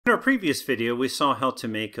In our previous video, we saw how to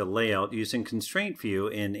make a layout using Constraint View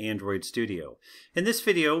in Android Studio. In this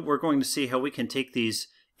video, we're going to see how we can take these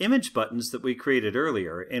image buttons that we created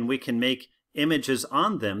earlier and we can make images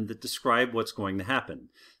on them that describe what's going to happen.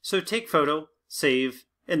 So take photo, save,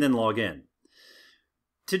 and then log in.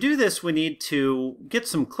 To do this, we need to get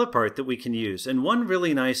some Clipart that we can use. And one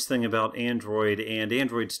really nice thing about Android and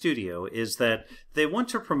Android Studio is that they want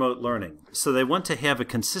to promote learning. So they want to have a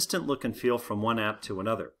consistent look and feel from one app to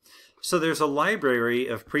another. So there's a library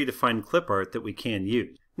of predefined Clipart that we can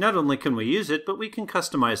use. Not only can we use it, but we can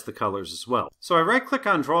customize the colors as well. So I right-click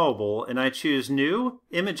on Drawable and I choose New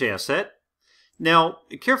Image Asset. Now,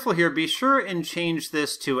 careful here, be sure and change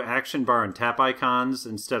this to action bar and tap icons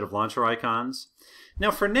instead of launcher icons. Now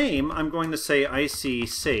for name, I'm going to say IC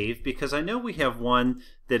Save because I know we have one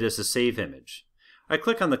that is a save image. I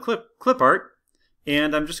click on the Clipart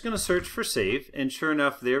and I'm just going to search for save, and sure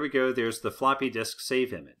enough, there we go, there's the floppy disk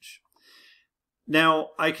save image. Now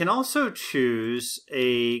I can also choose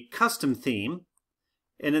a custom theme,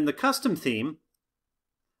 and in the custom theme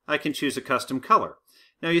I can choose a custom color.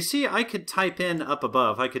 Now you see I could type in up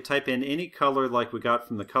above, I could type in any color like we got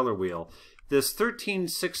from the color wheel. This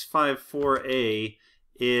 13654A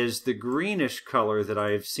is the greenish color that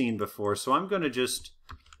I've seen before, so I'm going to just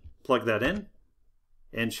plug that in.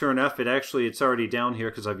 And sure enough, it's already down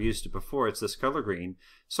here because I've used it before. It's this color green.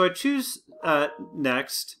 So I choose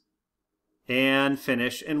Next and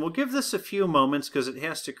Finish, and we'll give this a few moments because it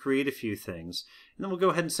has to create a few things. And then we'll go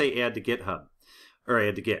ahead and say Add to GitHub, or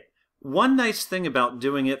Add to Git. One nice thing about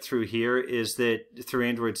doing it through here is that, through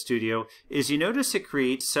Android Studio, is you notice it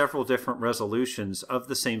creates several different resolutions of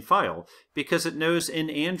the same file because it knows in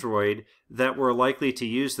Android that we're likely to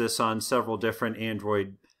use this on several different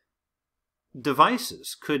Android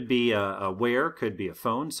devices. Could be a Wear, could be a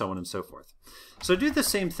phone, so on and so forth. So do the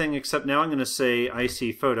same thing, except now I'm going to say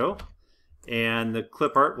IC Photo, and the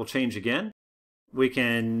Clipart will change again. We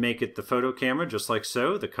can make it the photo camera just like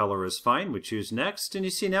so. The color is fine. We choose Next, and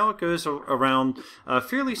you see now it goes around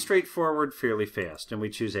fairly straightforward, fairly fast, and we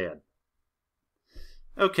choose Add.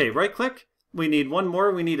 Okay, right click. We need one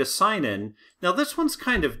more. We need a sign in. Now this one's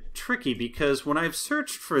kind of tricky because when I've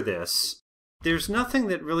searched for this, there's nothing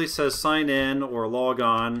that really says sign in or log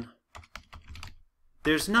on.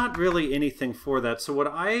 There's not really anything for that. So what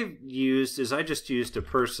I've used is I just used a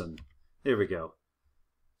person. There we go.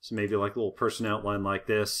 So maybe like a little person outline like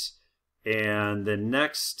this, and then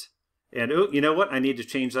Next, and oh, you know what? I need to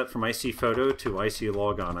change that from IC Photo to IC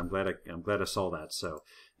Logon. I'm glad I saw that. So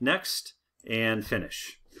Next and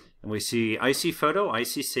Finish, and we see IC Photo,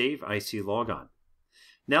 IC Save, IC Logon.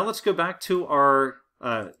 Now let's go back to our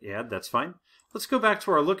that's fine. Let's go back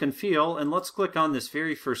to our look and feel, and let's click on this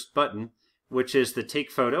very first button, which is the Take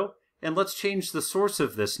Photo, and let's change the source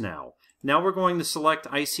of this now. Now we're going to select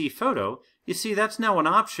IC Photo. You see, that's now an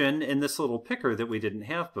option in this little picker that we didn't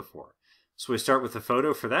have before. So we start with the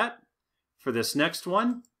photo for that. For this next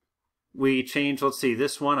one, we change, let's see,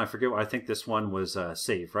 this one, I forget, I think this one was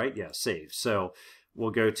Save, right? Yeah, Save. So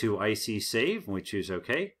we'll go to IC Save, and we choose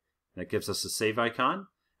OK. That gives us a save icon.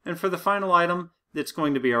 And for the final item, it's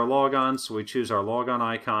going to be our logon, so we choose our logon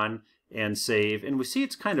icon and save. And we see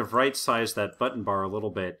it's kind of right-sized that button bar a little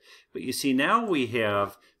bit. But you see now we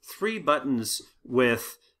have 3 buttons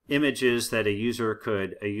with images that a user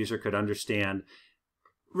could understand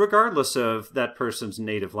regardless of that person's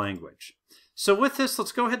native language. So with this,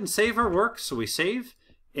 let's go ahead and save our work. So we save,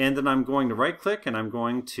 and then I'm going to right-click and I'm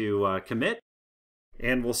going to commit,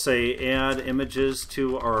 and we'll say add images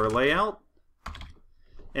to our layout,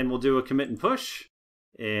 and we'll do a commit and push,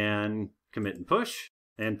 and commit and push,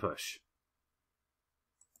 and push.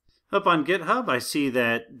 Up on GitHub, I see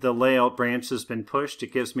that the layout branch has been pushed.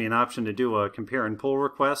 It gives me an option to do a compare and pull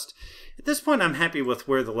request. At this point, I'm happy with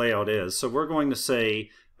where the layout is. So we're going to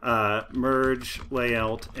say merge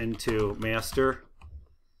layout into master.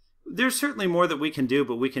 There's certainly more that we can do,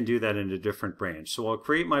 but we can do that in a different branch. So I'll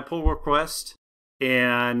create my pull request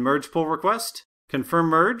and merge pull request, confirm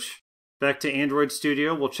merge. Back to Android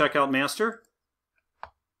Studio, we'll check out master.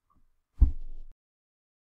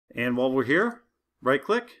 And while we're here, right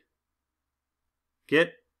click,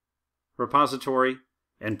 Git, repository,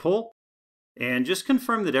 and pull. And just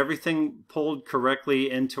confirm that everything pulled correctly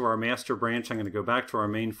into our master branch. I'm going to go back to our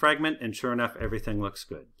main fragment, and sure enough, everything looks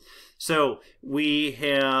good. So we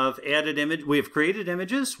have created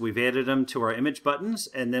images, we've added them to our image buttons,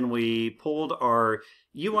 and then we pulled our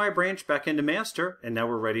UI branch back into master, and now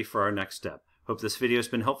we're ready for our next step. Hope this video has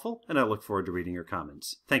been helpful, and I look forward to reading your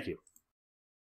comments. Thank you.